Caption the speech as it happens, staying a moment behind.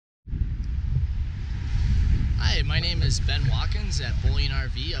Hi, my name is Ben Watkins at Bullyan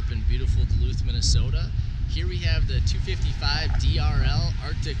RV up in beautiful Duluth, Minnesota. Here we have the 255 DRL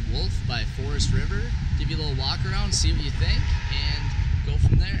Arctic Wolf by Forest River. Give you a little walk around, see what you think, and go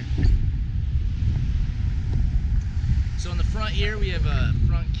from there. So in the front here we have a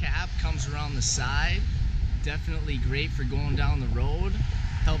front cap, comes around the side. Definitely great for going down the road.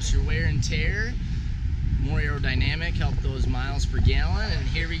 Helps your wear and tear. More aerodynamic, help those miles per gallon. And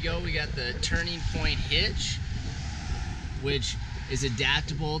here we go, we got the turning point hitch, which is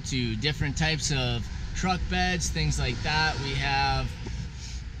adaptable to different types of truck beds, things like that. We have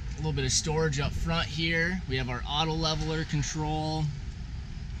a little bit of storage up front here. We have our auto leveler control,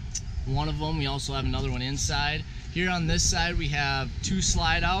 one of them. We also have another one inside. Here on this side we have two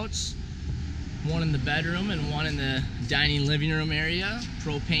slide outs, one in the bedroom and one in the dining living room area.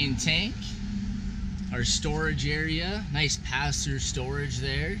 Propane tank. Our storage area, nice pass-through storage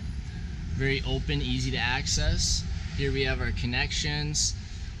there. Very open, easy to access. Here we have our connections,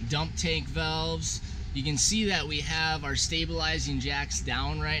 dump tank valves. You can see that we have our stabilizing jacks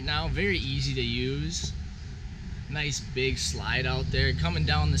down right now. Very easy to use. Nice big slide out there. Coming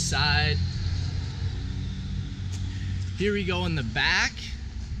down the side. Here we go in the back.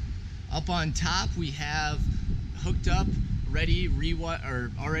 Up on top we have hooked up,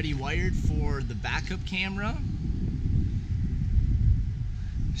 already wired for the backup camera.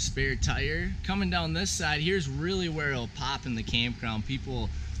 Spare tire. Coming down this side, here's really where it'll pop in the campground. People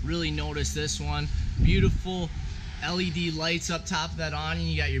really notice this one. Beautiful LED lights up top of that awning.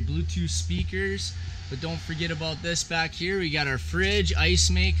 You got your Bluetooth speakers, but don't forget about this back here. We got our fridge, ice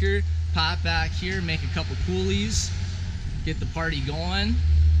maker. Pop back here, make a couple coolies, get the party going.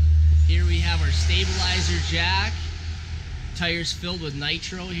 Here we have our stabilizer jack. Tires filled with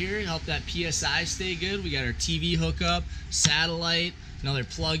nitro here, help that PSI stay good. We got our TV hookup, satellite, another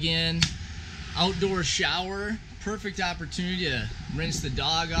plug-in, outdoor shower. Perfect opportunity to rinse the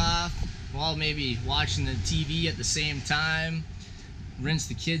dog off while maybe watching the TV at the same time. Rinse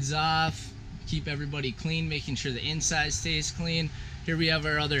the kids off, keep everybody clean, making sure the inside stays clean. Here we have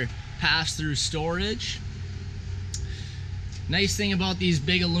our other pass-through storage. Nice thing about these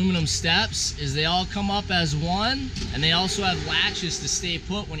big aluminum steps is they all come up as one, and they also have latches to stay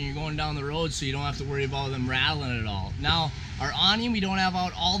put when you're going down the road, so you don't have to worry about them rattling at all. Now, our awning we don't have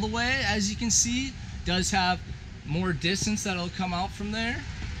out all the way, as you can see. Does have more distance that'll come out from there.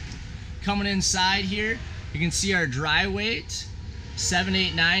 Coming inside here, you can see our dry weight,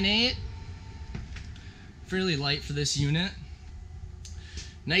 7898. Fairly light for this unit.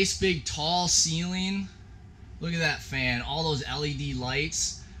 Nice big tall ceiling. Look at that fan, all those LED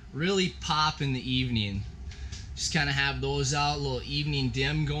lights really pop in the evening. Just kind of have those out, a little evening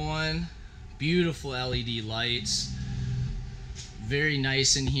dim going. Beautiful LED lights. Very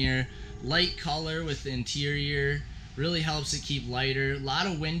nice in here. Light color with the interior. Really helps it keep lighter. A lot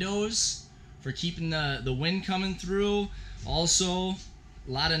of windows for keeping the wind coming through. Also,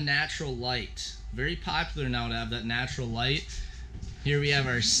 a lot of natural light. Very popular now to have that natural light. Here we have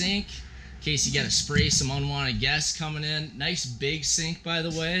our sink. In case you got to spray some unwanted guests coming in. Nice big sink, by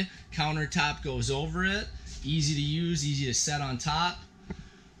the way. Countertop goes over it. Easy to use, easy to set on top.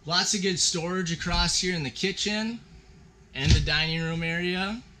 Lots of good storage across here in the kitchen and the dining room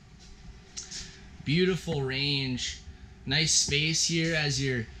area. Beautiful range. Nice space here as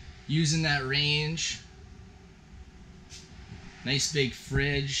you're using that range. Nice big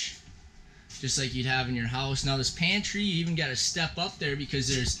fridge, just like you'd have in your house. Now this pantry, you even got to step up there because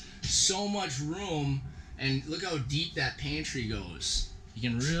there's so much room, and look how deep that pantry goes. You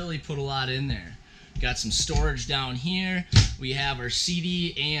can really put a lot in there. Got some storage down here. We have our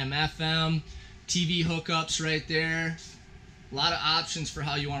CD, AM, FM, TV hookups right there. A lot of options for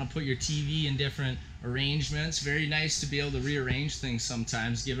how you want to put your TV in different arrangements. Very nice to be able to rearrange things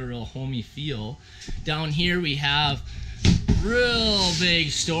sometimes, give it a real homey feel. Down here we have real big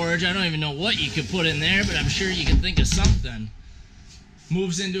storage. I don't even know what you could put in there, but I'm sure you can think of something.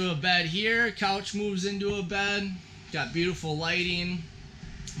 Moves into a bed here, couch moves into a bed. Got beautiful lighting,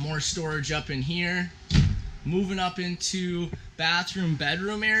 more storage up in here. Moving up into bathroom,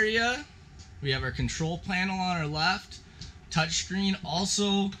 bedroom area. We have our control panel on our left. Touchscreen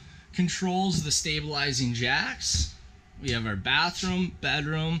also controls the stabilizing jacks. We have our bathroom,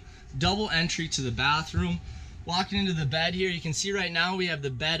 bedroom, double entry to the bathroom. Walking into the bed here, you can see right now we have the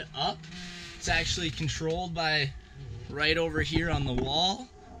bed up. It's actually controlled by right over here on the wall.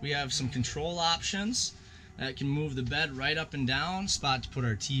 We have some control options that can move the bed right up and down. Spot to put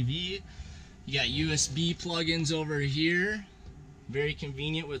our TV. You got USB plugins over here. Very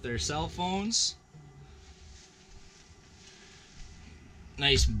convenient with our cell phones.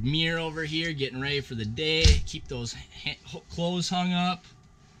 Nice mirror over here, getting ready for the day. Keep those clothes hung up.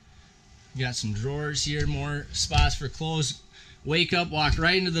 You got some drawers here, more spots for clothes. Wake up, walk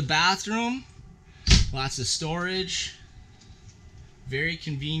right into the bathroom. Lots of storage. Very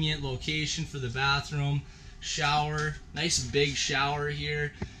convenient location for the bathroom. Shower, nice big shower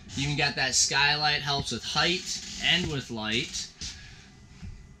here. You even got that skylight, helps with height and with light.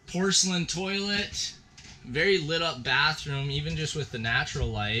 Porcelain toilet. Very lit up bathroom, even just with the natural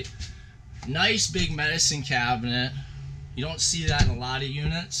light. Nice big medicine cabinet. You don't see that in a lot of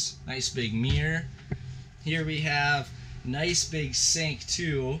units. Nice big mirror. Here we have nice big sink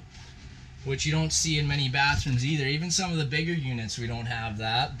too, which you don't see in many bathrooms either. Even some of the bigger units we don't have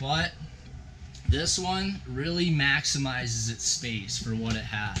that, but this one really maximizes its space for what it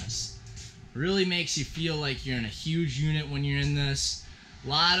has. Really makes you feel like you're in a huge unit when you're in this.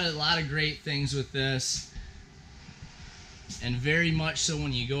 Lot of great things with this. And very much so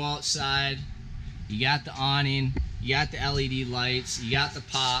when you go outside, you got the awning, you got the LED lights, you got the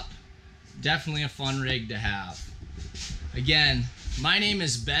pop. Definitely a fun rig to have. Again, my name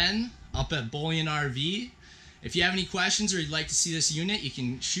is Ben up at Bullyan RV. If you have any questions or you'd like to see this unit, you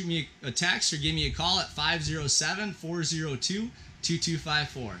can shoot me a text or give me a call at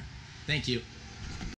 507-402-2254. Thank you.